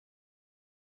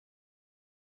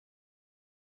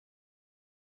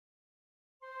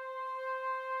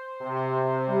Welcome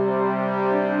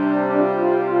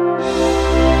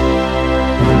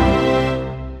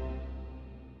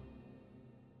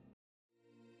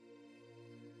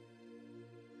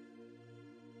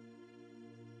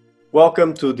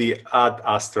to the Ad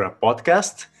Astra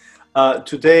podcast.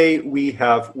 Today we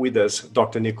have with us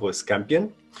Dr. Nicholas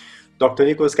Campion. Dr.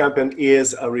 Nicholas Campion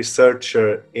is a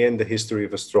researcher in the history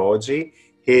of astrology.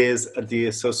 He is the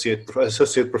associate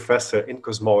professor in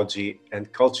cosmology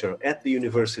and culture at the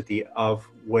University of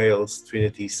Wales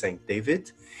Trinity St.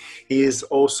 David. He is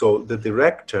also the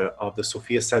director of the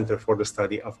Sophia Center for the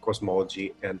Study of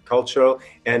Cosmology and Culture,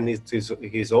 and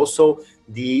he's also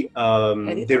the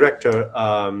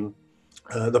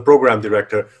the program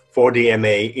director for the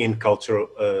MA in Cultural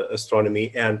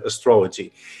Astronomy and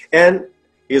Astrology. And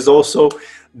is also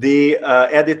the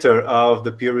editor of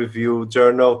the peer-reviewed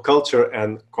journal Culture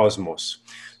and Cosmos.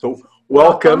 So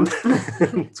welcome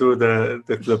to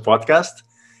the podcast.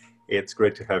 It's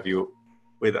great to have you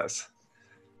with us.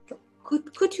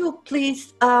 Could you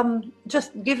please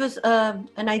just give us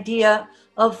an idea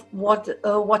of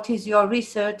what is your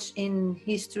research in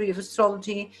history of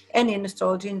astrology and in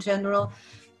astrology in general?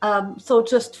 So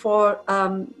just for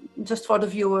the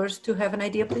viewers to have an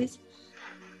idea, please.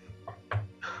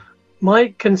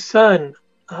 My concern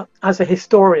as a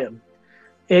historian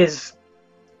is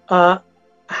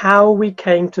how we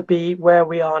came to be where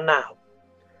we are now.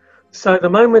 So the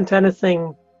moment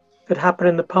anything that happened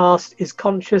in the past is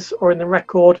conscious or in the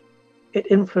record, it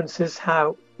influences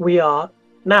how we are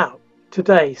now,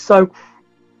 today. So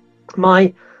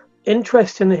my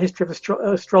interest in the history of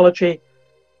astrology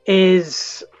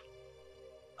is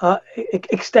it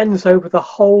extends over the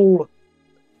whole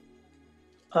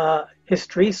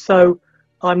history. So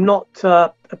I'm not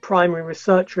a primary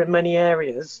researcher in many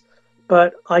areas,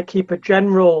 but I keep a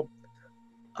general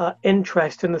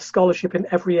interest in the scholarship in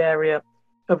every area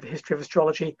of the history of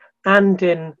astrology and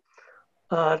in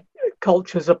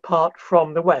cultures apart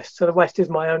from the West. So the West is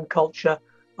my own culture.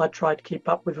 I try to keep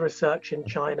up with research in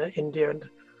China, India, and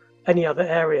any other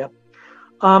area.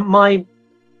 My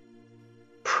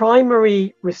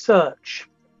primary research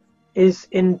is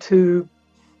into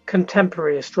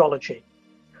contemporary astrology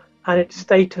and its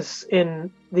status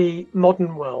in the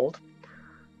modern world.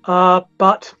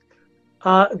 But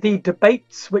the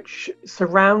debates which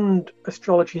surround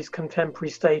astrology's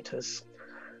contemporary status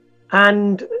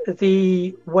and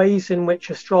the ways in which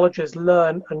astrologers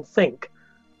learn and think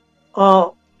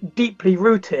are deeply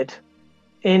rooted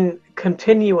in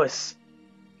continuous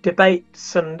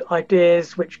debates and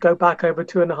ideas which go back over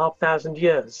 2,500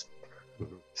 years.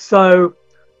 So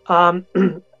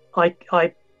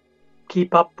I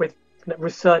keep up with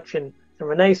research in the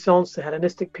Renaissance, the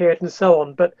Hellenistic period, and so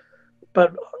on. But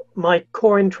my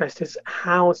core interest is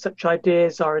how such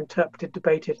ideas are interpreted,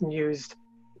 debated, and used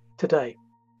today.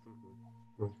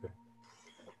 Okay.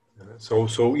 So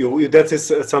that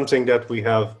is something that we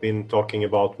have been talking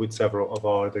about with several of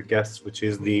our other guests, which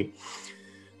is the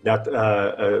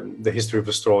history of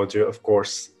astrology, of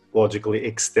course, logically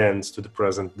extends to the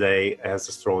present day, as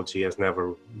astrology has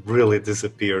never really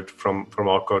disappeared from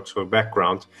our cultural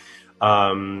background.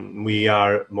 We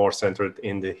are more centered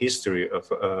in the history of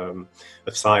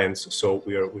science, so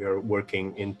we are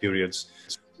working in periods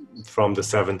from the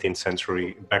 17th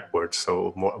century backwards,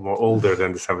 so more older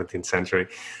than the 17th century.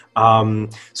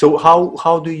 So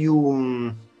how do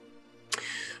you,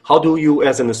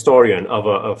 as an historian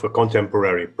of a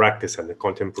contemporary practice and a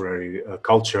contemporary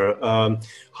culture,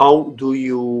 how do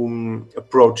you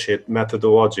approach it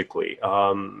methodologically?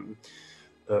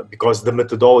 Because the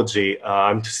methodology,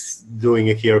 I'm just doing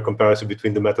here a comparison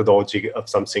between the methodology of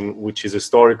something which is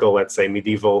historical, let's say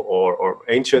medieval or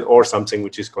ancient, or something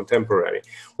which is contemporary.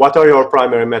 What are your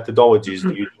primary methodologies?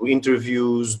 Do you do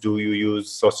interviews? Do you use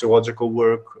sociological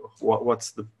work?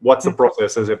 What's the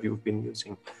processes that you've been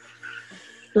using?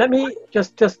 Let me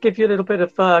just give you a little bit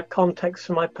of context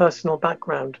from my personal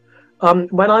background.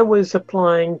 When I was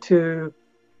applying to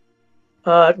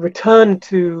return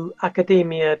to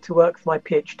academia to work for my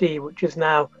PhD, which is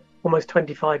now almost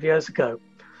 25 years ago,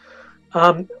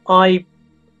 I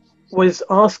was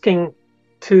asking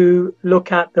to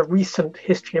look at the recent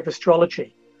history of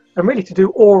astrology and really to do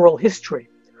oral history.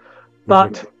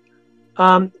 But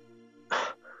the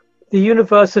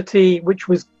university, which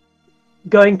was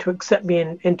going to accept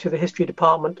me into the history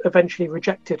department, eventually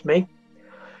rejected me.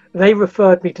 They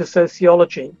referred me to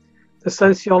sociology. The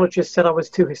sociologist said I was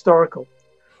too historical.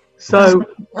 So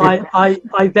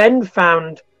I then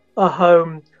found a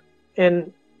home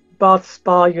in Bath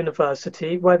Spa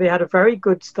University, where they had a very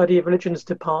good study of religions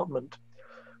department,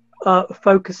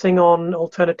 focusing on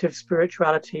alternative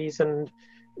spiritualities and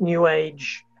New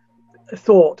Age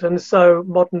thought, and so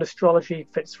modern astrology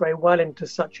fits very well into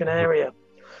such an area.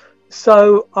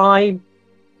 So I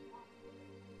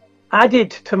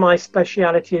added to my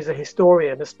speciality as a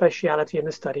historian a speciality in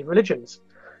the study of religions.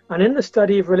 And in the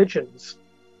study of religions,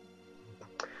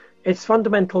 it's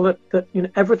fundamental that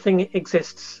everything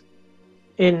exists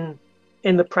in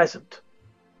the present.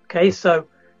 Okay, so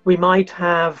we might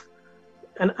have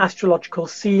an astrological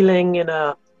ceiling in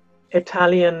a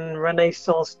Italian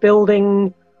Renaissance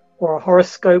building, or a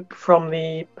horoscope from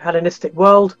the Hellenistic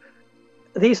world.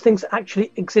 These things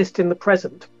actually exist in the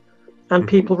present, and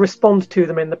people respond to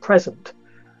them in the present.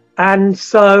 And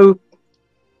so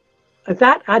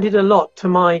that added a lot to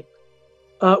my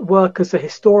work as a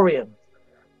historian,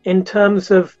 in terms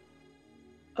of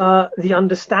the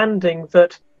understanding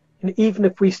that even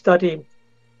if we study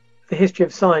the history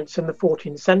of science in the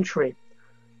 14th century,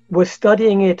 we're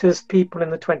studying it as people in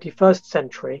the 21st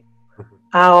century.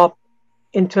 Our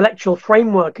intellectual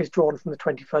framework is drawn from the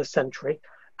 21st century,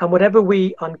 and whatever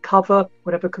we uncover,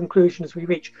 whatever conclusions we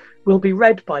reach, will be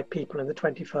read by people in the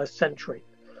 21st century.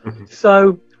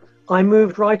 So I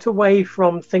moved right away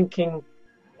from thinking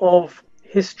of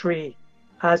history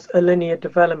as a linear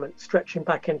development stretching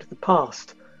back into the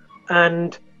past,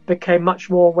 and became much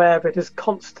more aware of it as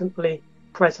constantly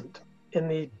present in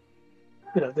the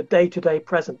day-to-day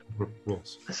present.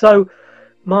 Yes. So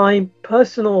my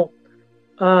personal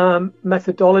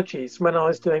methodologies when I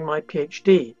was doing my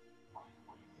PhD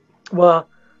were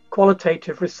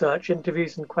qualitative research,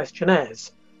 interviews and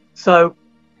questionnaires. So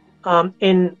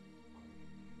in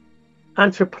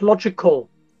anthropological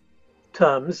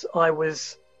terms, I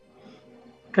was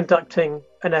conducting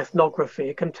an ethnography,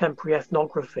 a contemporary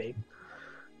ethnography.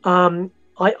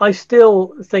 I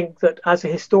still think that as a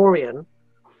historian,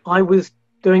 I was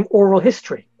doing oral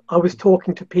history. I was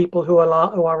talking to people who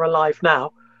are alive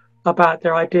now about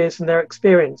their ideas and their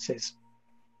experiences.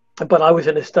 But I was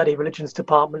in a study religions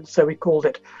department, so we called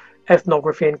it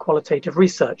ethnography and qualitative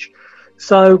research.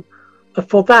 So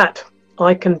for that,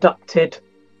 I conducted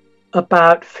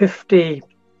about 50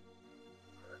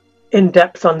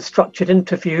 in-depth unstructured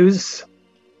interviews,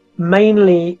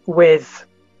 mainly with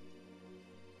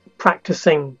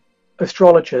practicing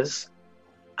astrologers,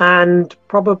 and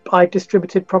I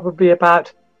distributed probably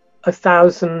about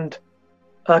 1,000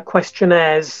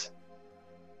 questionnaires,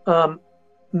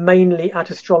 mainly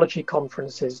at astrology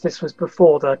conferences. This was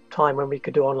before the time when we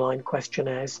could do online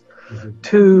questionnaires,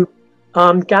 to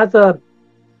gather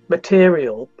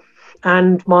material.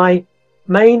 And my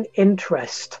main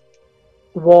interest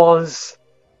was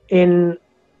in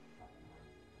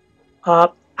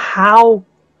how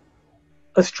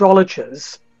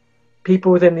astrologers,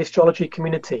 people within the astrology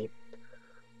community,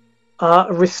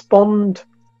 respond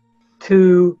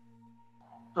to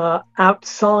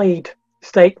outside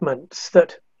statements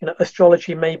that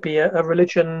astrology may be a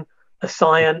religion, a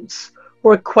science,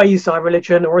 or a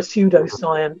quasi-religion, or a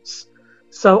pseudo-science.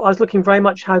 So I was looking very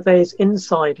much how they, as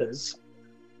insiders,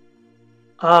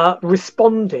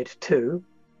 responded to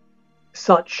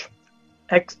such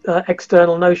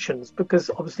external notions, because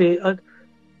obviously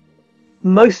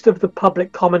most of the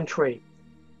public commentary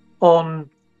on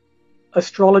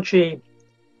astrology,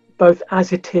 both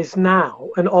as it is now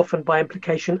and often by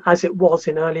implication as it was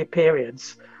in earlier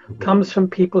periods, comes from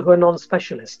people who are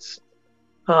non-specialists,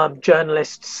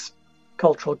 journalists,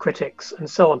 cultural critics, and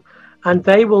so on. And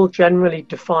they will generally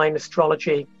define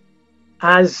astrology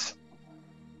as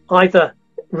either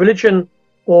religion,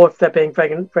 or if they're being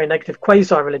very, very negative,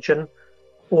 quasi-religion,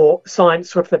 or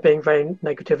science, or if they're being very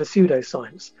negative, a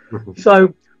pseudoscience.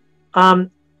 So,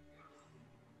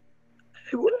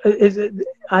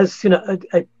 as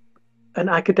an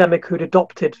academic who'd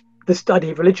adopted the study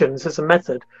of religions as a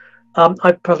method,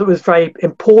 I felt it was very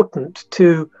important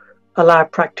to allow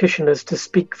practitioners to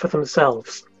speak for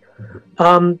themselves.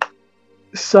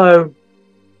 So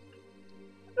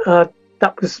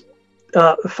that was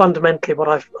fundamentally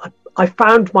what I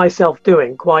found myself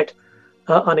doing quite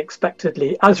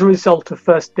unexpectedly, as a result of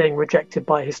first being rejected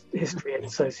by history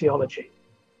and sociology.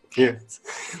 Yes.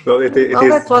 Well,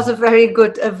 that was a very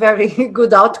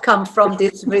good outcome from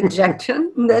this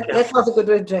rejection. That was a good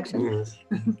rejection. Yes.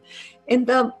 And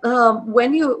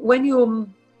when you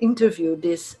interview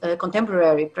these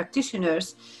contemporary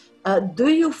practitioners, do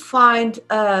you find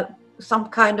some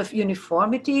kind of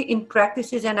uniformity in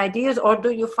practices and ideas, or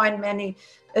do you find many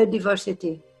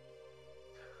diversity?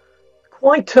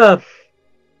 Quite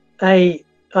a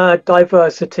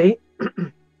diversity,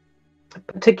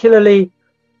 particularly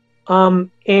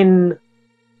in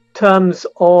terms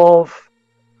of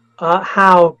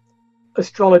how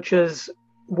astrologers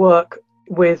work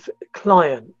with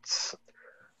clients.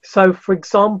 So, for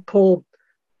example,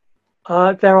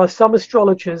 there are some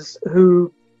astrologers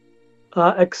who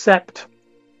accept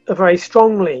very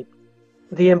strongly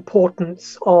the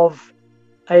importance of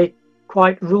a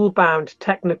quite rule-bound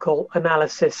technical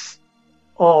analysis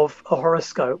of a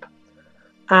horoscope.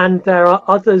 And there are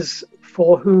others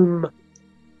for whom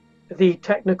the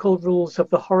technical rules of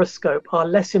the horoscope are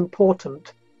less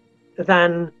important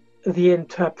than the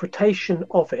interpretation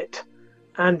of it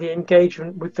and the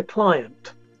engagement with the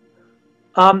client.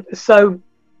 So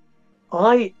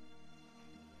I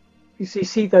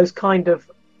see those kind of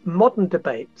modern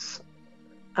debates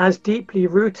as deeply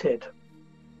rooted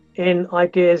in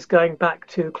ideas going back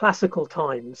to classical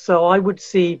times. So I would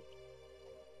see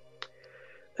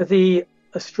the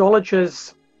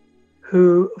astrologers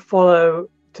who follow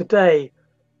today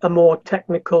a more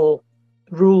technical,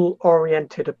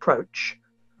 rule-oriented approach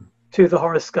to the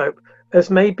horoscope as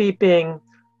maybe being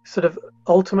sort of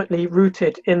ultimately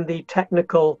rooted in the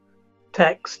technical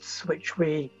texts which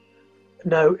we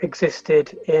know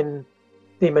existed in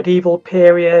the medieval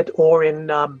period or in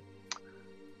the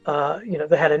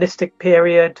Hellenistic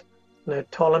period,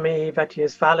 Ptolemy,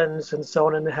 Vettius Valens, and so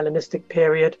on in the Hellenistic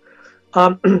period.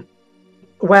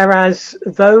 Whereas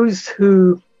those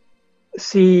who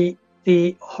see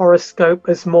the horoscope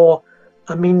as more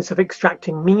a means of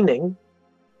extracting meaning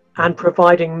and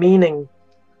providing meaning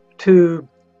to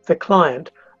the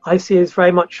client, I see as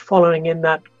very much following in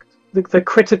that the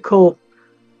critical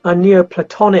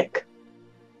Neoplatonic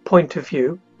point of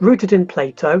view, rooted in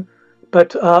Plato,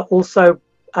 but also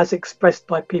as expressed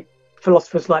by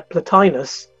philosophers like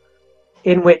Plotinus,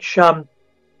 in which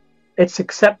it's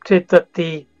accepted that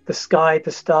the sky,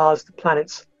 the stars, the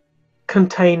planets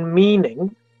contain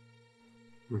meaning,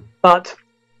 but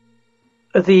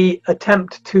the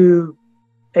attempt to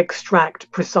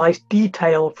extract precise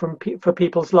detail for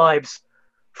people's lives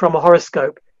from a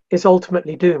horoscope is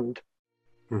ultimately doomed.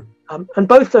 And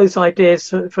both those ideas,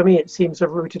 for me, it seems, are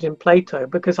rooted in Plato,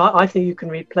 because I think you can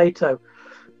read Plato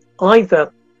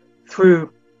either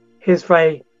through his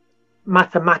very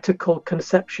mathematical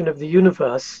conception of the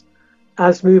universe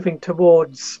as moving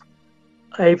towards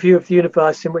a view of the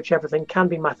universe in which everything can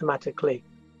be mathematically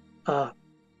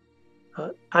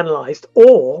analyzed,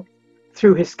 or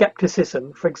through his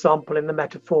skepticism, for example, in the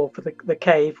metaphor for the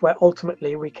cave, where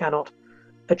ultimately we cannot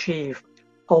achieve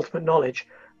ultimate knowledge,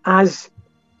 as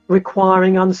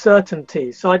requiring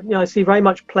uncertainty. So I see very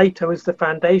much Plato as the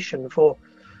foundation for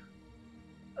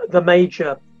the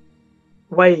major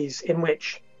ways in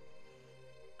which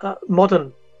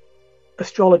modern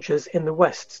astrologers in the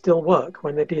West still work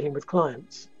when they're dealing with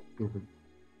clients.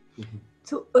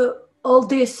 So all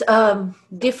these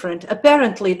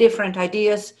apparently different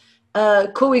ideas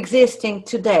coexisting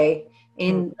today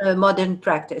in modern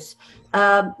practice.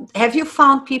 Have you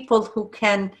found people who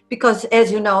can, because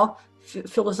as you know,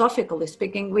 philosophically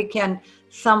speaking, we can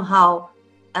somehow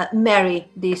marry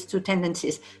these two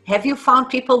tendencies. Have you found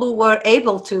people who were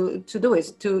able to do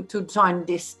it, to join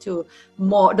this to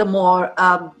the more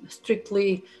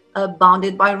strictly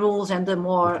bounded by rules and the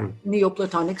more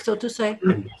Neoplatonic, so to say?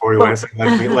 And before you answer,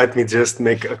 let me just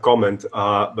make a comment.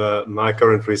 My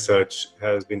current research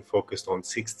has been focused on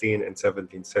 16th and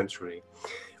 17th century,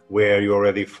 where you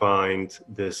already find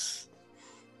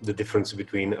the difference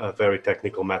between a very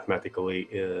technical, mathematically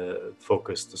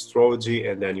focused astrology,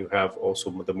 and then you have also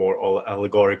the more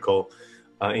allegorical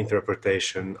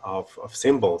interpretation of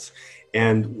symbols.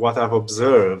 And what I've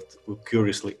observed,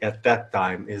 curiously, at that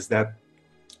time is that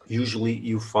usually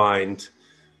you find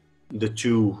the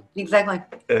two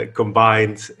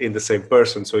combined in the same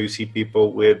person. So you see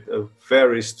people with a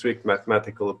very strict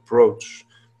mathematical approach,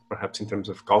 perhaps in terms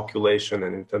of calculation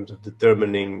and in terms of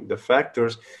determining the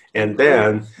factors, and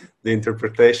then the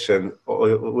interpretation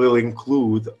will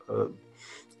include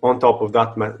on top of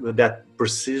that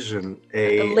precision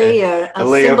a layer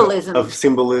of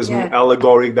symbolism,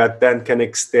 allegory that then can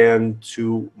extend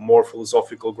to more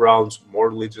philosophical grounds, more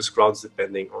religious grounds,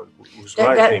 depending on who's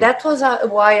writing. That was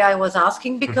why I was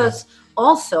asking, because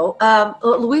also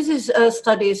Luis's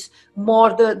studies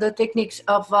more the techniques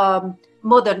of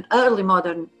early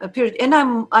modern period, and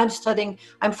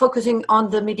I'm focusing on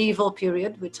the medieval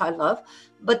period, which I love.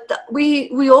 But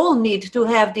we all need to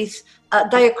have this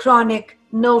diachronic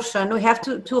notion. We have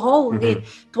to all need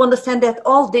to understand that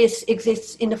all this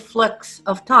exists in a flux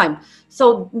of time.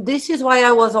 So this is why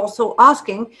I was also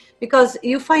asking, because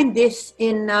you find this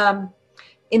in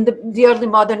the early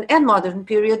modern and modern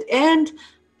period, and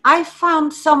I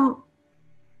found some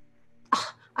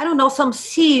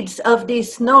seeds of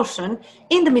this notion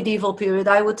in the medieval period,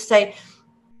 I would say,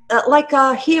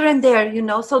 here and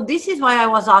there, So this is why I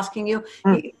was asking you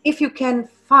if you can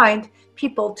find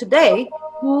people today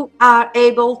who are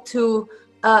able to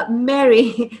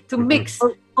marry, to mix,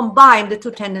 combine the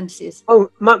two tendencies.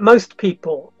 Most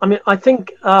people. I mean, I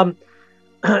think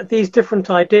these different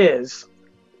ideas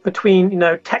between,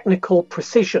 technical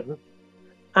precision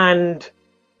and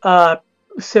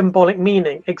symbolic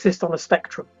meaning exist on a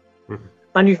spectrum.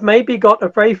 And you've maybe got a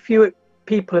very few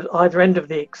people at either end of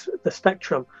the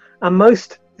spectrum, and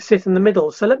most sit in the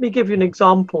middle. So let me give you an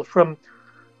example from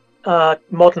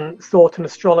modern thought and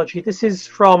astrology. This is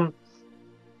from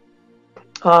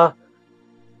what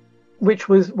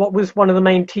was one of the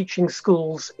main teaching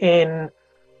schools in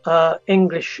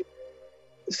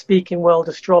English-speaking world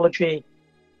astrology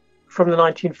from the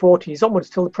 1940s onwards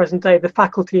till the present day, the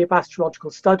Faculty of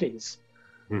Astrological Studies.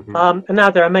 And now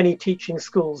there are many teaching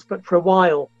schools, but for a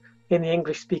while in the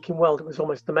English-speaking world, it was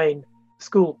almost the main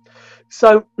school.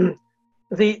 So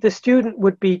the student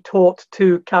would be taught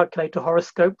to calculate a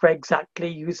horoscope very exactly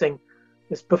using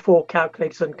this before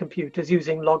calculators and computers,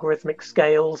 using logarithmic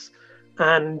scales,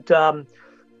 and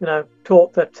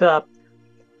taught that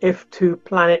if two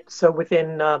planets are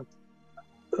within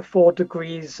 4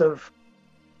 degrees of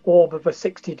orb of a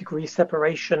 60-degree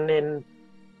separation in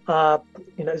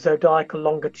zodiacal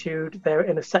longitude, they're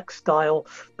in a sextile,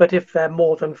 but if they're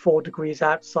more than 4 degrees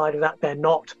outside of that, they're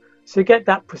not. So you get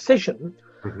that precision.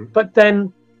 But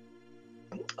then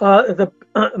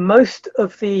most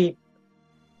of the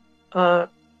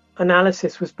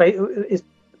analysis was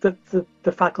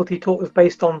the faculty taught was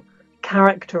based on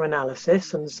character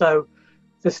analysis, and so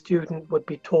the student would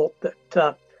be taught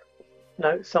that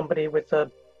somebody with the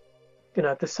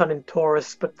sun in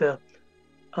Taurus, but the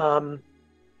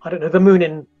the moon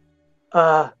in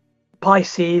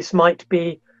Pisces might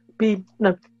be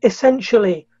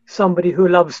essentially somebody who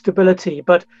loves stability,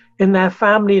 but in their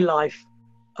family life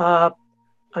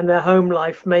and their home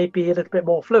life may be a little bit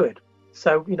more fluid.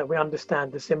 So we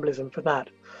understand the symbolism for that.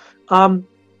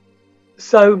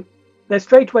 So they're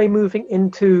straight away moving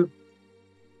into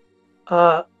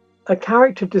a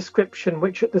character description,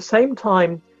 which at the same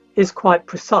time is quite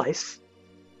precise.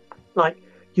 Like,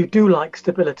 you do like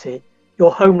stability,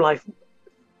 your home life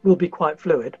will be quite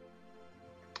fluid.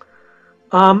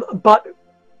 But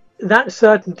that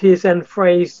certainty is then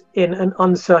phrased in an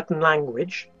uncertain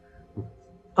language.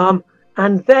 And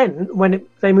then when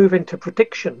they move into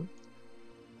prediction,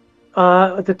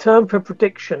 the term for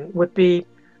prediction would be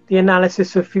the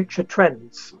analysis of future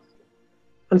trends.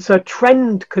 And so a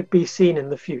trend could be seen in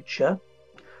the future.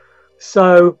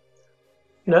 So,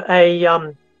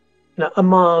 a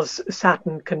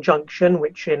Mars-Saturn conjunction,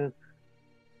 which in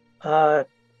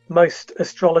most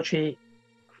astrology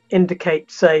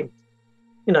indicates a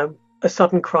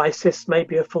sudden crisis,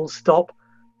 maybe a full stop.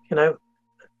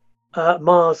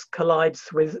 Mars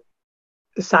collides with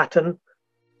Saturn.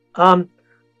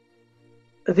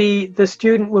 The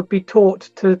student would be taught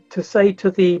to say to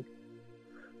the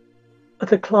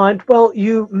client, well,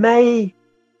 you may,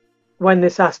 when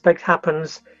this aspect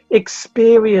happens,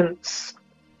 experience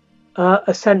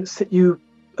a sense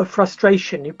of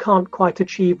frustration. You can't quite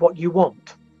achieve what you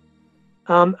want.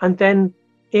 And then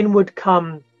in would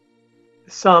come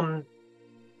some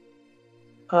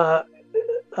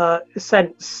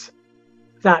sense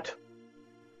that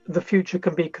the future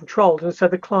can be controlled. And so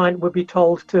the client would be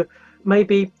told to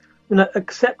maybe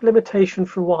accept limitation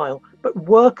for a while, but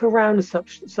work around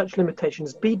such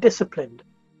limitations. Be disciplined.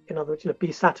 In other words,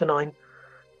 be Saturnine,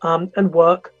 and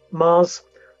work Mars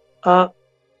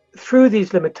through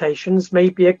these limitations,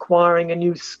 maybe acquiring a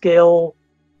new skill,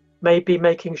 maybe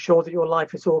making sure that your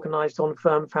life is organized on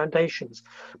firm foundations.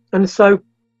 And so,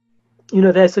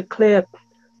 there's a clear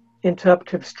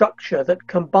interpretive structure that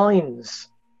combines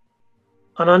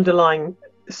an underlying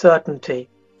certainty,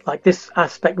 like this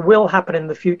aspect will happen in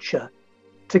the future,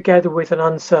 together with an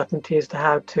uncertainty as to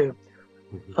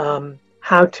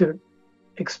how to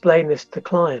explain this to the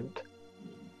client.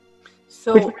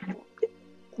 So,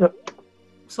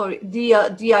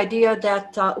 the idea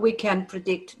that we can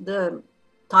predict the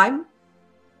time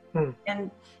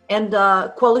and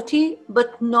quality,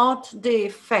 but not the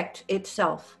effect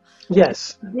itself.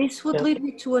 Yes. This would lead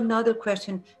me to another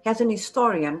question. As an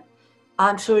historian,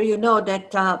 I'm sure you know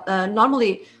that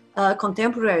normally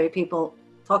contemporary people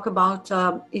talk about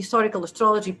historical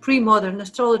astrology, pre-modern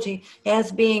astrology,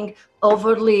 as being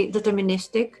overly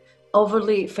deterministic,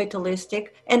 overly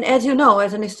fatalistic. And as you know,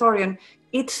 as an historian,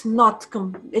 it's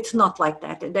not like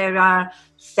that. There are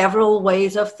several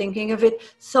ways of thinking of it.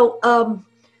 So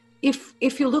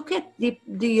if you look at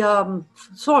the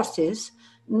sources,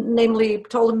 namely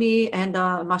Ptolemy and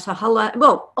Masahala,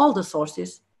 well, all the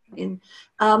sources,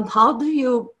 how do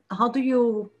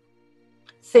you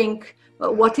think,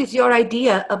 what is your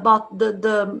idea about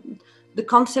the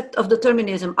concept of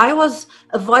determinism? I was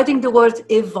avoiding the word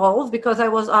evolve because I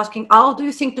was asking, how do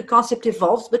you think the concept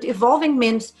evolves? But evolving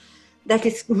means that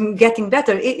it's getting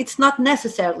better. It's not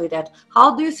necessarily that.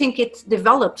 How do you think it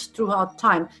develops throughout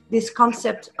time, this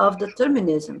concept of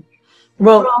determinism?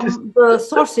 Well, from the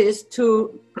sources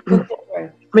to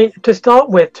contemporary. I mean, to start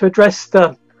with, to address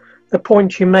the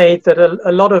point you made that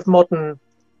a lot of modern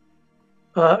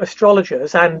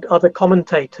astrologers and other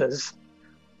commentators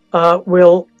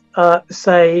will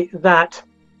say that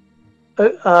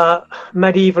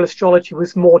medieval astrology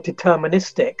was more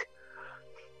deterministic.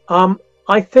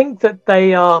 I think that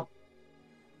they are,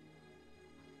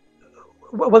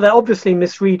 well, they're obviously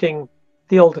misreading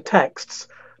the older texts,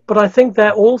 but I think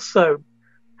they're also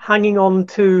hanging on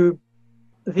to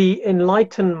the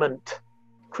Enlightenment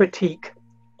critique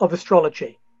of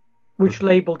astrology, which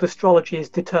labeled astrology as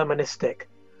deterministic.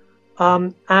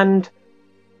 And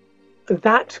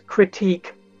that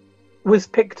critique was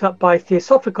picked up by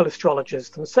theosophical astrologers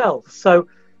themselves. So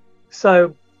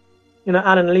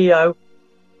Alan Leo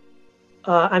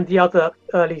and the other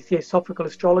early theosophical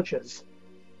astrologers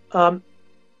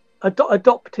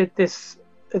adopted this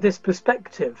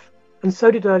perspective, and so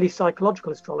did early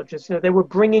psychological astrologers. They were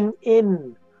bringing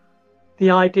in the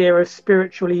idea of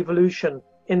spiritual evolution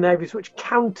in their views, which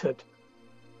countered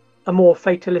a more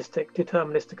fatalistic,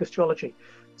 deterministic astrology.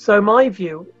 So my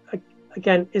view,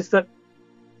 again, is that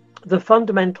the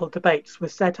fundamental debates were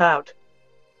set out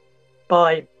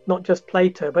by not just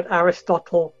Plato, but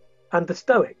Aristotle and the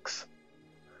Stoics.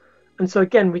 And so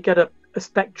again, we get a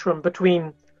spectrum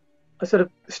between a sort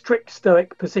of strict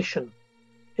Stoic position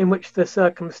in which the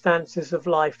circumstances of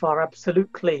life are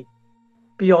absolutely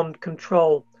beyond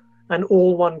control and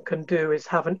all one can do is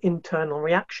have an internal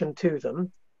reaction to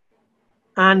them.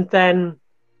 And then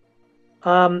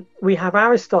we have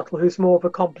Aristotle, who's more of a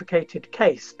complicated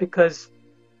case, because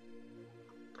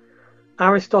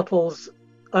Aristotle's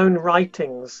own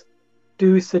writings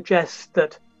do suggest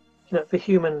that the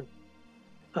human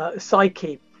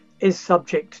psyche is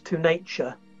subject to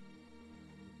nature,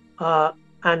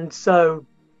 and so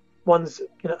one's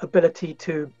ability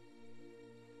to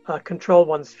control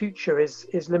one's future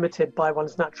is limited by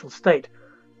one's natural state.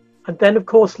 And then, of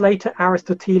course, later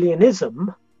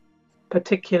Aristotelianism,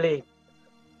 particularly,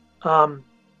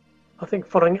 I think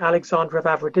following Alexander of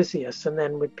Aphrodisias, and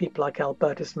then with people like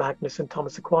Albertus Magnus and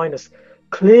Thomas Aquinas,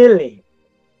 clearly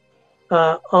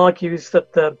argues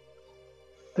that the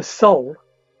soul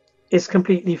is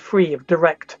completely free of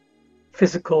direct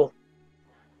physical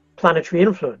planetary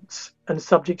influence and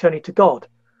subject only to God.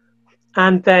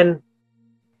 And then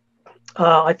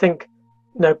I think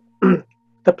the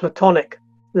Platonic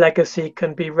legacy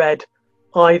can be read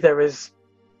either as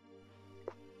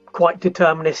quite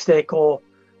deterministic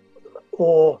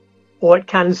or it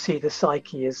can see the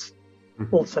psyche as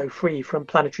also free from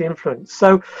planetary influence.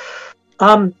 So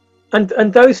and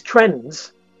those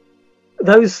trends,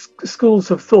 those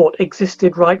schools of thought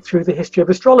existed right through the history of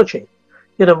astrology.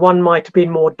 One might have been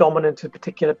more dominant at a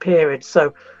particular period.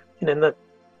 So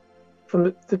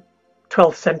from the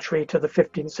 12th century to the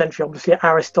 15th century, obviously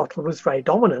Aristotle was very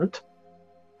dominant,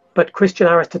 but Christian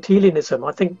Aristotelianism,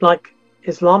 I think, like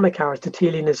Islamic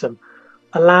Aristotelianism,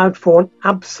 allowed for an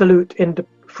absolute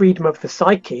freedom of the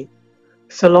psyche,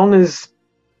 so long as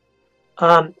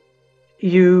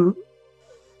you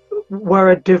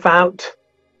were a devout,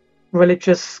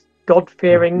 religious,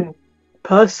 God-fearing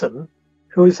person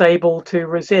who was able to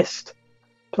resist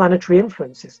planetary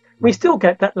influences. We still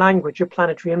get that language of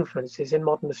planetary influences in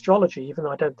modern astrology, even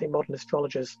though I don't think modern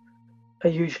astrologers are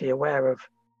usually aware of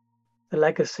the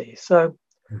legacy. So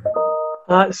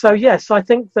yes, I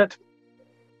think that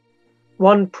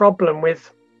one problem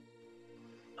with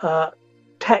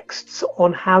texts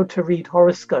on how to read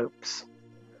horoscopes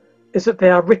is that they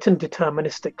are written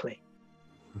deterministically.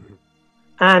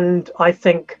 And I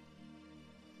think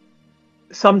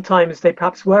sometimes they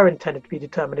perhaps were intended to be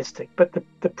deterministic, but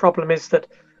the problem is that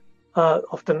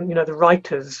often, the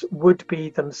writers would be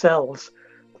themselves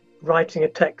writing a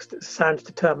text that sounds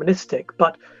deterministic,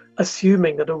 but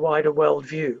assuming that a wider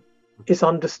worldview is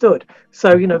understood.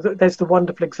 So, there's the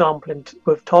wonderful example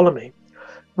with Ptolemy,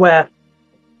 where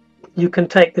you can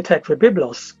take the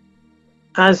Tetrabiblos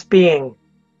as being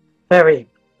very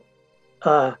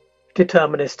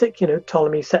deterministic.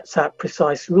 Ptolemy sets out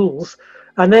precise rules.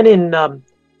 And then in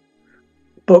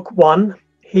Book 1,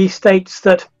 he states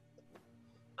that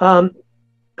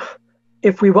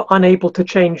if we were unable to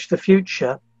change the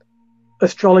future,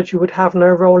 astrology would have no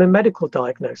role in medical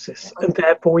diagnosis, and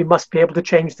therefore we must be able to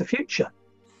change the future.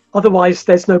 Otherwise,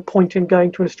 there's no point in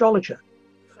going to an astrologer.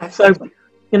 So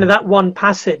that one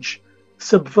passage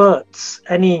subverts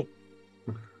any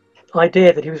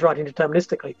idea that he was writing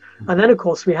deterministically. And then, of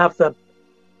course, we have the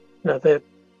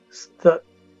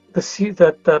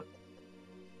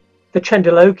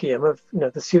Chendilogium of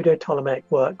the Pseudo-Ptolemaic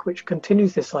work, which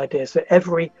continues this idea. So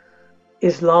every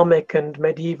Islamic and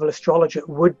medieval astrologer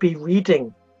would be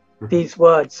reading these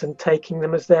words and taking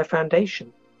them as their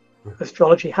foundation.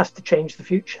 Astrology has to change the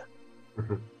future.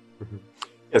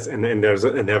 Yes, and there's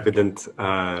an evident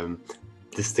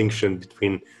distinction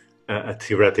between a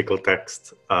theoretical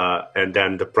text and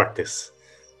then the practice,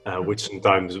 which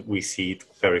sometimes we see it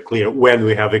very clear when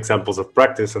we have examples of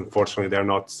practice. Unfortunately, they're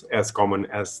not as common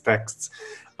as texts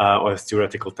or as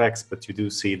theoretical texts, but you do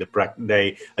see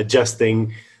they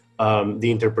adjusting the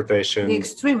interpretation, the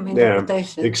extreme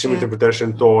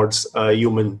interpretation towards a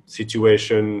human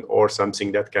situation or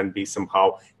something that can be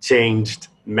somehow changed,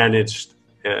 managed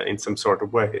in some sort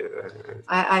of way.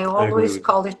 I always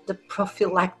call it the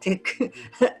prophylactic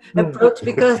approach,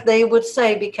 because they would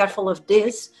say, be careful of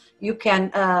this.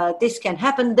 This can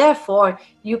happen, therefore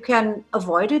you can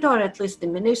avoid it or at least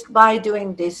diminish by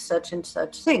doing this such and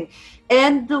such thing.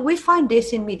 And we find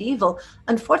this in medieval.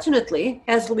 Unfortunately,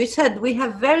 as we said, we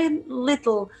have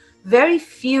very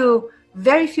few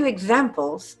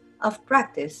examples of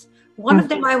practice. One of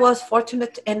them I was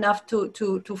fortunate enough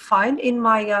to find in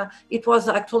my, it was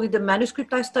actually the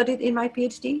manuscript I studied in my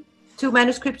PhD. 2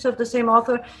 manuscripts of the same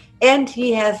author, and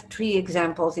he has 3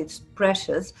 examples. It's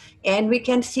precious, and we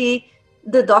can see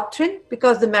the doctrine,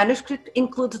 because the manuscript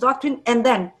includes doctrine and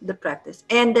then the practice,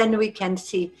 and then we can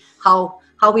see how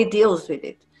he deals with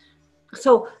it.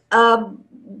 So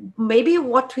maybe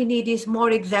what we need is more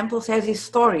examples. As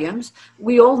historians,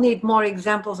 we all need more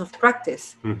examples of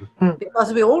practice,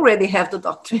 because we already have the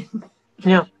doctrine.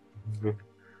 Yeah.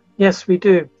 Yes, we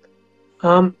do.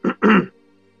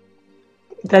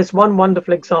 There's one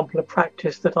wonderful example of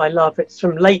practice that I love. It's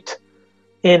from late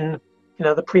in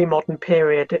the pre-modern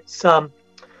period. It's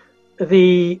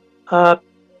the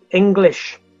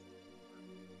English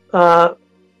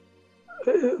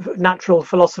natural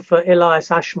philosopher Elias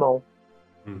Ashmole,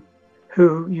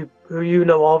 who you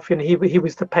know of. He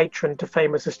was the patron to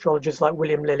famous astrologers like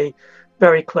William Lilly,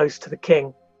 very close to the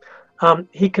king.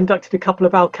 He conducted a couple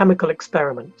of alchemical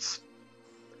experiments,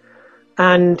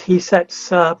 and he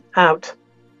sets out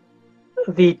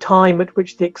the time at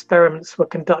which the experiments were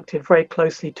conducted very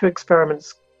closely. 2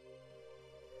 experiments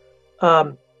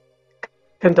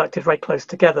conducted very close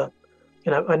together,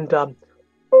 and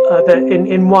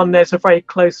in one there's a very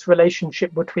close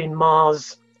relationship between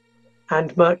Mars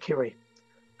and Mercury,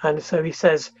 and so he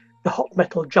says the hot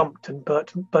metal jumped and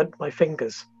burnt my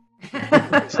fingers.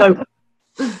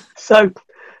 so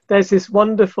there's this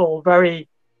wonderful, very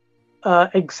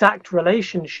exact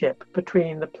relationship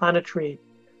between the planetary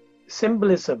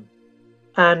symbolism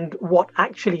and what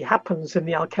actually happens in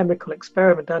the alchemical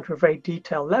experiment down to a very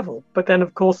detailed level. But then,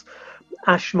 of course,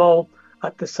 Ashmole,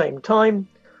 at the same time,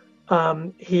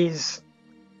 he's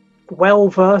well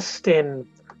versed in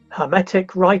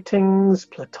Hermetic writings,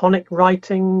 Platonic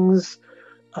writings,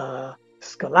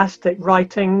 scholastic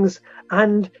writings,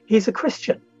 and he's a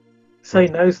Christian. So he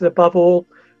knows that above all,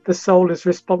 the soul is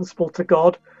responsible to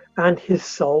God, and his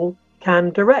soul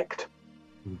can direct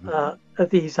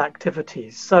these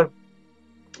activities. So,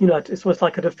 it's almost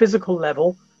like at a physical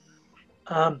level,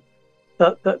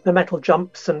 the metal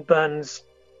jumps and burns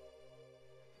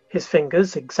his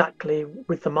fingers exactly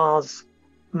with the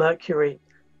Mars-Mercury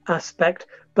aspect,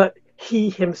 but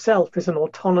he himself is an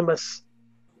autonomous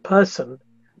person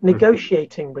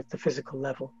negotiating with the physical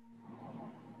level.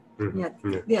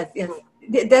 Yes.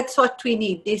 That's what we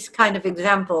need, these kind of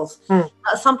examples.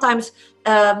 Sometimes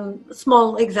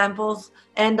small examples,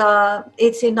 and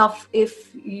it's enough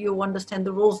if you understand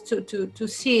the rules to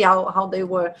see how they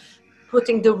were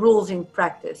putting the rules in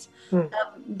practice.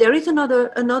 There is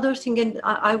another thing, and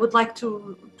I would like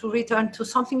to return to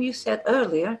something you said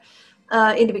earlier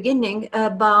in the beginning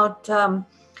about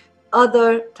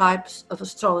other types of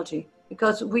astrology.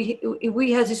 Because we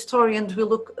as historians, we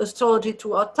look astrology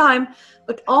throughout time,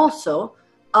 but also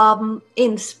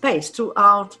in space,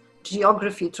 throughout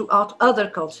geography, throughout other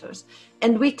cultures.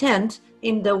 And we tend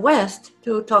in the West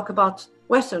to talk about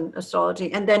Western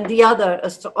astrology and then the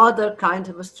other kind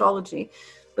of astrology.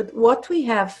 But what we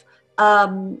have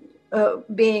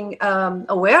being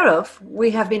aware of,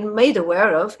 we have been made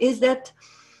aware of, is that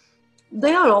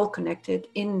they are all connected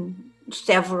in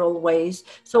several ways.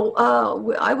 So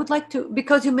I would like to,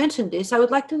 because you mentioned this, I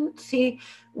would like to see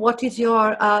what is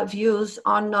your views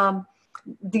on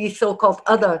the so-called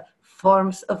other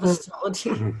forms of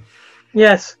astrology.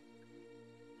 Yes,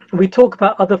 we talk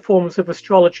about other forms of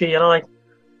astrology, and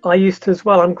I used to as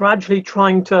well. I'm gradually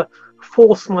trying to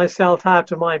force myself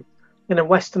out of my,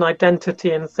 Western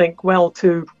identity and think, well,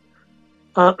 to,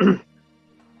 an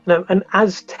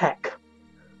Aztec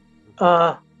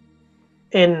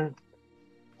in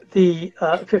the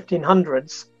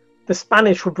 1500s, the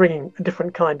Spanish were bringing a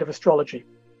different kind of astrology.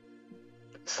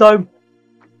 So,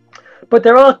 but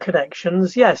there are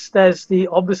connections. Yes, there's the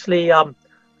obviously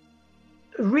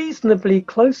reasonably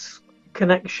close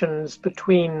connections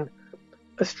between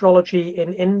astrology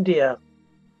in India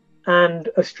and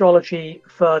astrology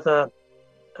further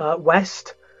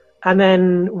west. And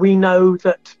then we know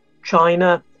that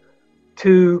China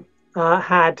too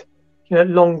had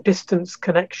long distance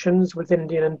connections with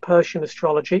Indian and Persian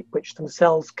astrology, which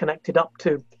themselves connected up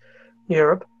to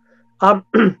Europe.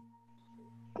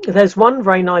 There's one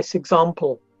very nice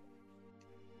example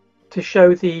to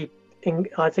show the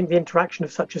interaction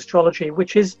of such astrology,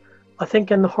 which is, I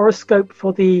think, in the horoscope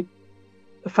for the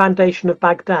foundation of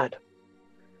Baghdad,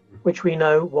 which we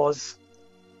know was,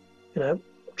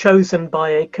 chosen by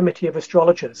a committee of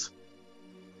astrologers.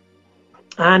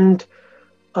 And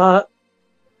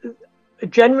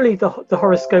generally, the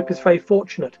horoscope is very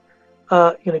fortunate.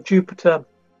 Jupiter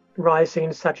rising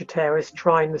in Sagittarius,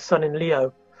 trine the Sun in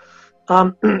Leo.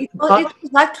 It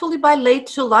was actually by late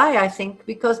July, I think,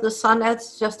 because the Sun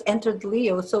has just entered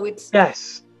Leo. So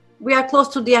yes, we are close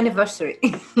to the anniversary.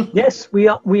 Yes, we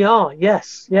are.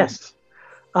 Yes.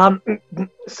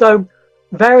 So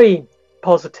very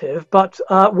positive, but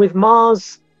with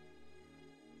Mars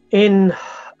in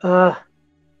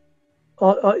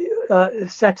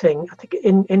setting, I think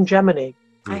in Gemini,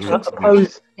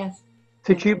 opposed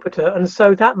to Jupiter, and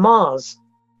so that Mars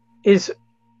is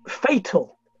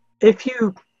fatal. If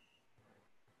you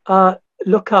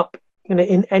look up,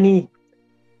 in any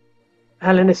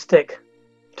Hellenistic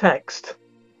text,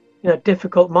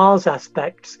 difficult Mars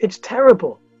aspects, it's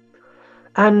terrible,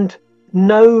 and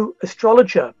no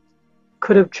astrologer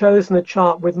could have chosen a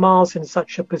chart with Mars in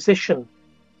such a position,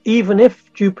 even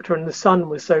if Jupiter and the Sun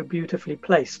were so beautifully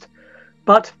placed.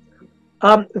 But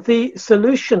the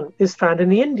solution is found in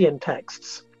the Indian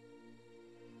texts.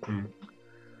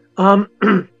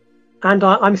 And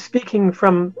I'm speaking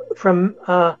from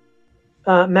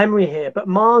memory here, but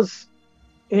Mars,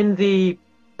 in the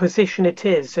position it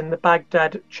is in the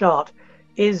Baghdad chart,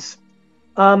 is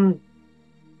no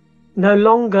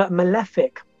longer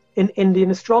malefic in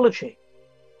Indian astrology.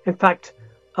 In fact,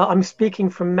 I'm speaking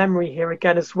from memory here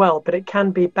again as well, but it can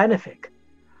be benefic.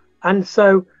 And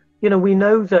so, we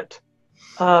know that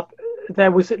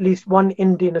there was at least one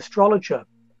Indian astrologer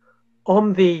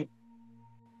on the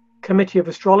committee of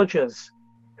astrologers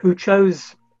who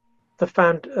chose the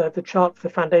chart for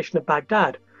the foundation of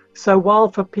Baghdad. So while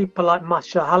for people like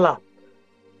Mashallah,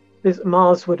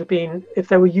 Mars would have been, if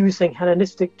they were using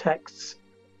Hellenistic texts,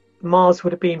 Mars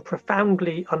would have been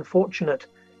profoundly unfortunate.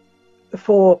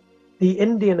 For the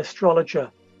Indian astrologer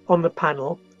on the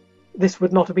panel, this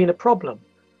would not have been a problem.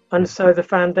 And so the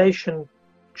foundation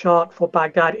chart for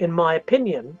Baghdad, in my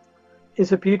opinion,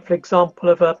 is a beautiful example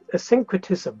of a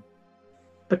syncretism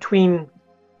between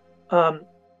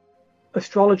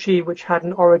astrology, which had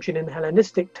an origin in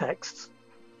Hellenistic texts,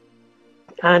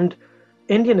 and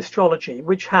Indian astrology,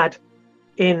 which had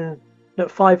in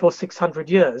 500 or 600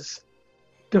 years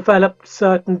developed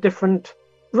certain different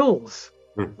rules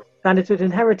than it had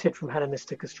inherited from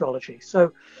Hellenistic astrology.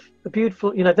 So the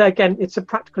beautiful, there again, it's a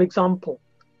practical example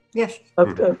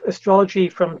of astrology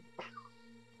from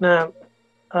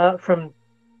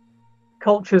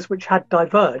cultures which had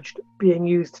diverged being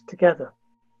used together.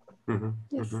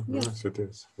 Yes, it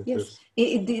is.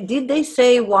 Did they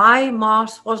say why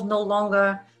Mars was no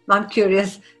longer? I'm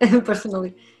curious,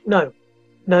 personally. No.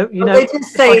 They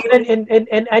just say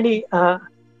in any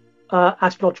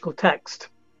astrological text,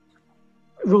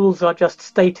 rules are just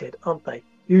stated, aren't they?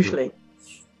 Usually,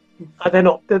 they're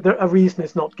not. A reason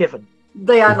is not given.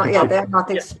 They are not. Yeah, they are not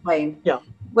explained. Yeah.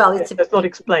 Well, it's not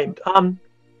explained.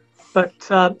 But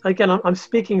again, I'm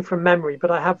speaking from memory, but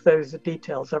I have those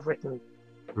details. I've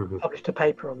published a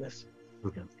paper on this.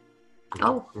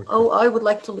 Oh, I would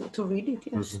like to read it.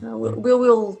 Yes, we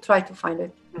will try to find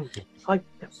it.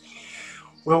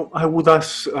 Well, I would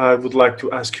like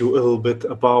to ask you a little bit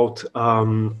about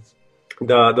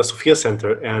the Sophia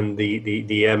Center and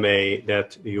the MA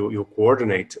that you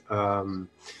coordinate.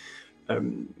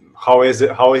 Has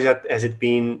it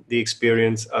been the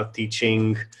experience of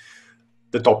teaching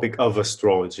the topic of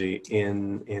astrology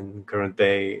in current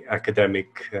day academic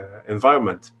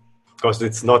environment? Because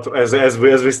it's not, as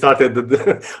we started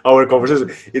our conversation,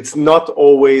 it's not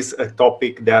always a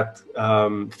topic that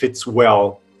fits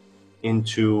well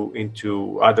into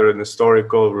either an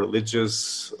historical,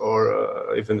 religious,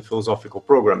 or even philosophical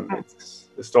program.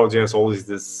 Astrology has always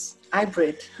this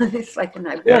hybrid. It's like an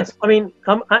hybrid. Yes, I mean,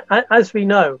 as we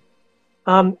know,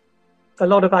 a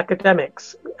lot of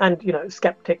academics and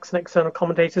skeptics and external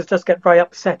commentators just get very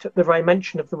upset at the very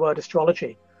mention of the word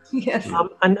astrology. Yes.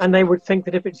 And they would think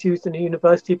that if it's used in a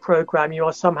university program, you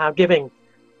are somehow giving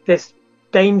this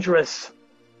dangerous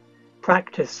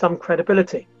practice some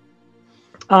credibility.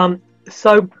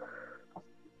 So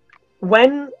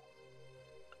when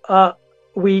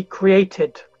we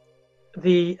created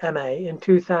the MA in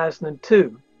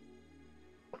 2002,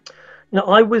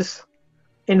 I was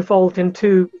involved in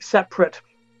two separate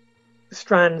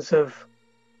strands of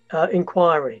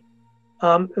inquiry.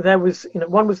 There was,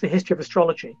 one was the history of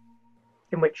astrology,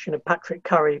 in which Patrick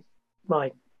Curry,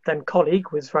 my then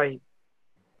colleague, was very,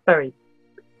 very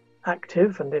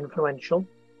active and influential,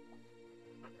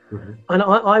 and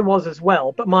I was as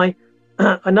well. But my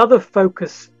another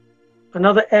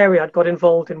area I'd got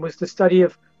involved in was the study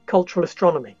of cultural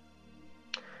astronomy,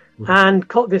 and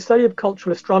the study of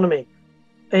cultural astronomy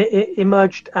it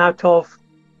emerged out of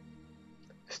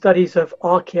studies of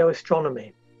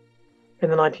archaeoastronomy in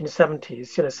the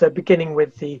 1970s. So beginning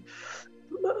with the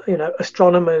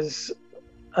astronomers'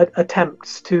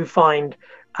 attempts to find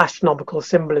astronomical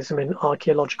symbolism in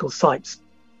archaeological sites,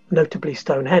 notably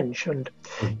Stonehenge and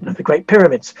the Great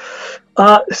Pyramids.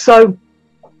 So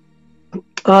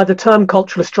the term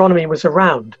cultural astronomy was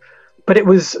around, but it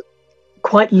was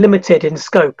quite limited in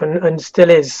scope and still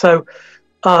is. So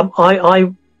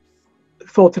I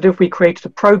thought that if we created a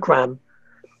program,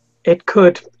 it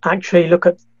could actually look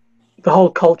at the whole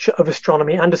culture of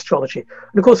astronomy and astrology.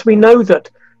 And of course, we know that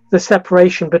the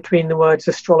separation between the words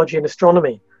astrology and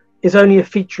astronomy is only a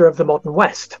feature of the modern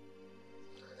West.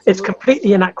 It's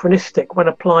completely anachronistic when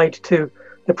applied to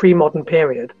the pre-modern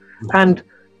period, and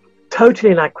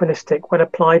totally anachronistic when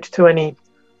applied to any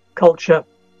culture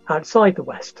outside the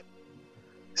West.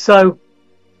 So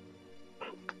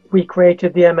we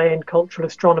created the MA in Cultural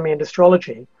Astronomy and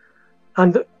Astrology,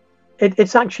 and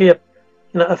it's actually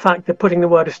a fact that putting the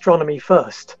word astronomy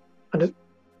first and it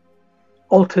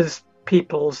alters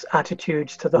people's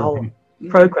attitudes to the whole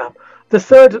program. The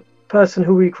third person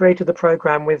who we created the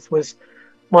program with was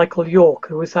Michael York,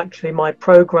 who was actually my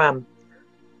program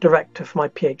director for my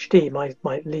PhD,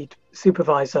 my lead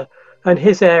supervisor, and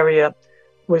his area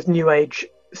was New Age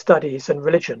studies and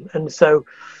religion. And so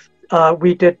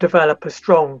we did develop a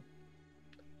strong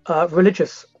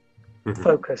religious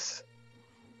focus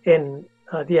in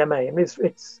the MA. I mean,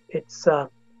 it's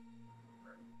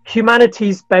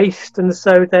humanities based, and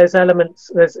so there's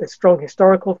a strong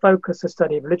historical focus, a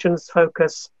study of religions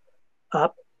focus,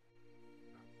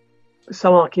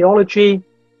 some archaeology,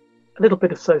 a little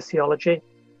bit of sociology,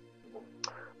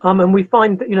 and we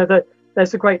find that that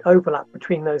there's a great overlap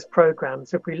between those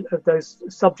programs of those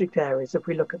subject areas if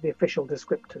we look at the official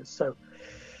descriptors. So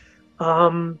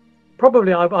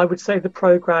probably I would say the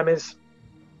program is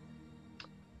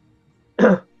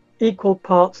equal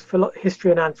parts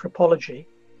history and anthropology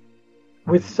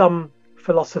with some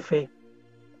philosophy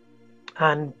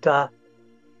and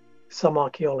some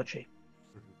archaeology.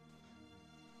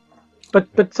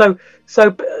 But so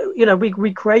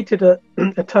we created a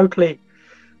totally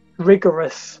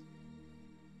rigorous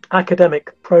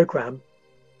academic program,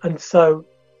 and so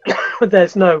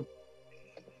there's no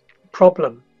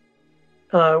problem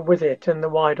with it in the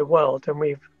wider world, and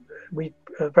we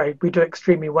do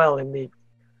extremely well in the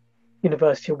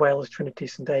University of Wales Trinity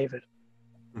St David.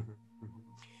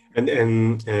 And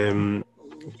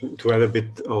to add a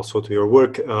bit also to your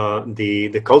work,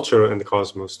 the Culture and the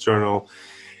Cosmos Journal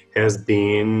has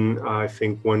been, I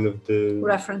think, one of the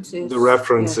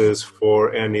references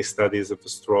for any studies of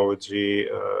astrology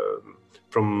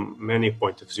from many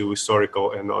point of view,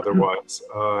 historical and otherwise,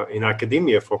 in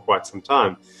academia for quite some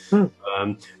time.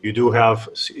 You do have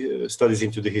studies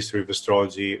into the history of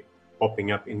astrology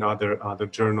popping up in other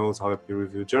journals, other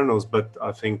peer-reviewed journals, but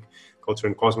I think Culture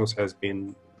and Cosmos has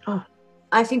been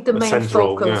I think the main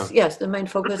focus, the main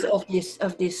focus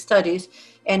of these studies,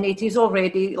 and it is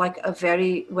already like a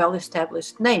very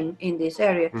well-established name in this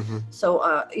area. So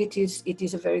it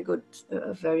is a very good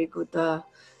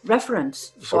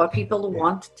reference for people who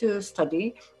want to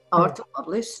study or to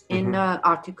publish in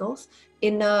articles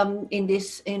in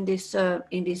this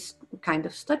kind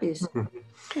of studies.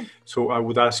 So I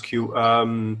would ask you,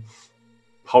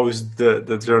 how is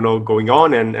the journal going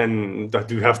on, and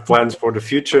do you have plans for the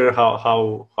future?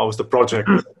 How's the project?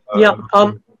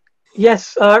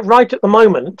 Yes, right at the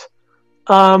moment,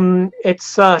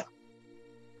 it's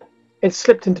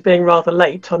slipped into being rather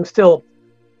late. I'm still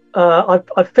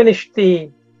I've finished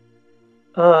the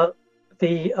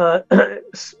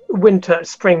winter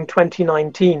spring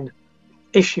 2019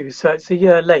 issue, so it's a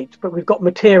year late, but we've got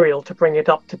material to bring it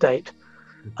up to date.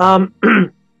 And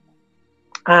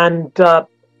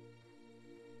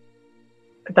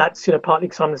that's partly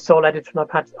because I'm the sole editor and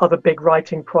I've had other big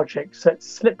writing projects, so it's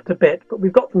slipped a bit, but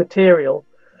we've got the material,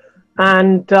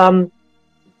 and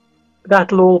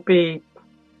that'll all be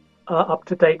up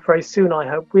to date very soon, I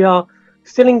hope. We are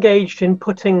still engaged in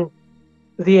putting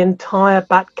the entire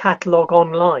back catalogue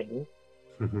online,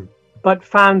 but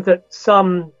found that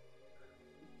some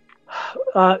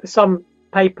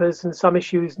papers and some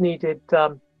issues needed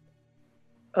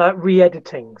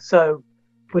re-editing, so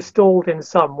we're stalled in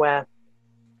some where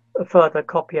further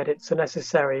copy edits are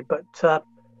necessary, but I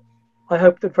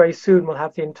hope that very soon we'll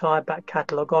have the entire back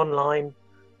catalogue online,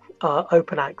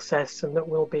 open access, and that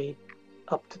will be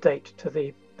up to date to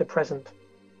the present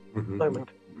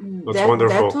moment. That's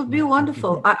wonderful. That would be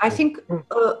wonderful. I think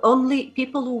only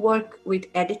people who work with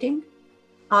editing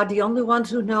are the only ones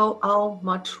who know how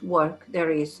much work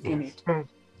there is in it.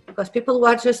 Because people who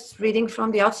are just reading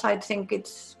from the outside think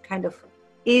it's kind of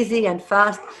easy and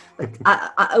fast, but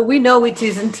we know it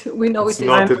isn't. We know it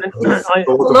isn't. It's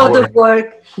a lot of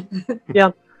work.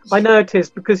 Yeah, I know it is,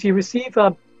 because you receive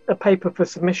a paper for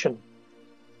submission,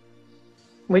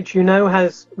 which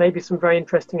has maybe some very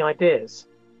interesting ideas,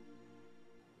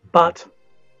 but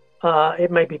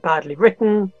it may be badly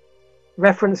written,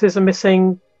 references are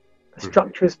missing, the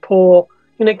structure is poor.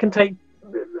 It can take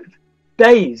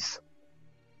days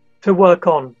to work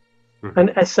on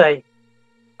an essay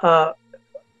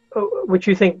which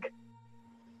you think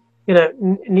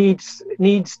needs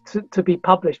to be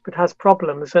published but has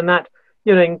problems, and that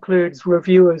includes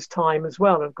reviewers' time as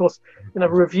well. Of course,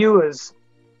 reviewers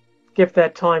give their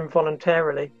time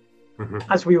voluntarily,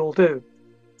 as we all do.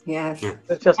 Yes,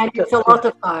 it's a lot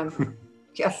of time.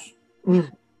 Yes.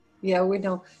 Yeah, we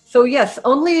know. So yes,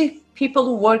 only people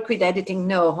who work with editing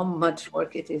know how much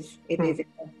work it is.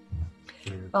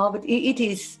 Well, but it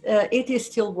is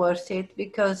still worth it,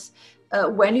 because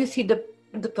when you see the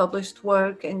published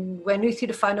work and when you see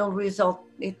the final result,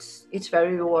 it's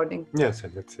very rewarding. Yes,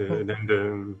 and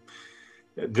then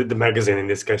the magazine, in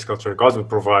this case Culture and Cosmos,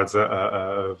 provides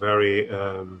a very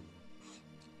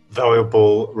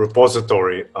valuable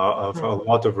repository of a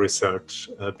lot of research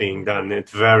being done at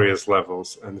various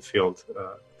levels in the field,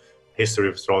 history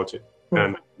of astrology,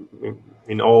 and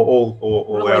in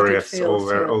all areas,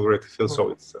 fields, all related fields.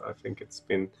 So I think it's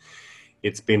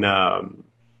been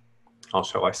how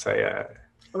shall I say, a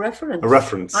reference. A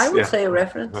reference. I would say a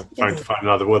reference. I'm trying to find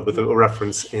another word, but a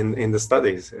reference in the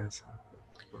studies. Yes.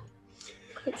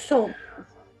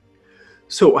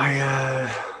 So I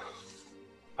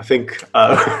think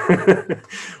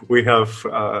we have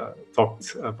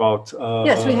talked about.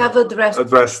 Yes, we have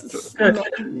addressed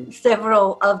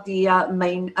several of the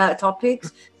main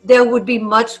topics. There would be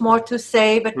much more to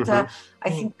say, but I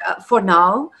think for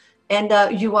now, and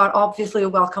you are obviously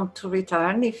welcome to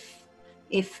return if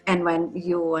and when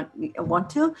you want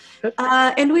to.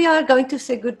 And we are going to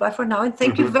say goodbye for now. And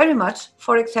thank you very much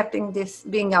for accepting this,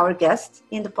 being our guest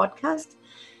in the podcast.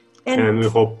 And we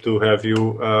hope to have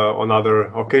you on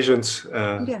other occasions.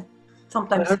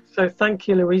 Sometimes. So thank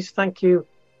you, Louise. Thank you,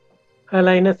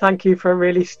 Helena. Thank you for a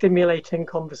really stimulating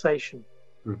conversation.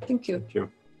 Thank you. Thank you.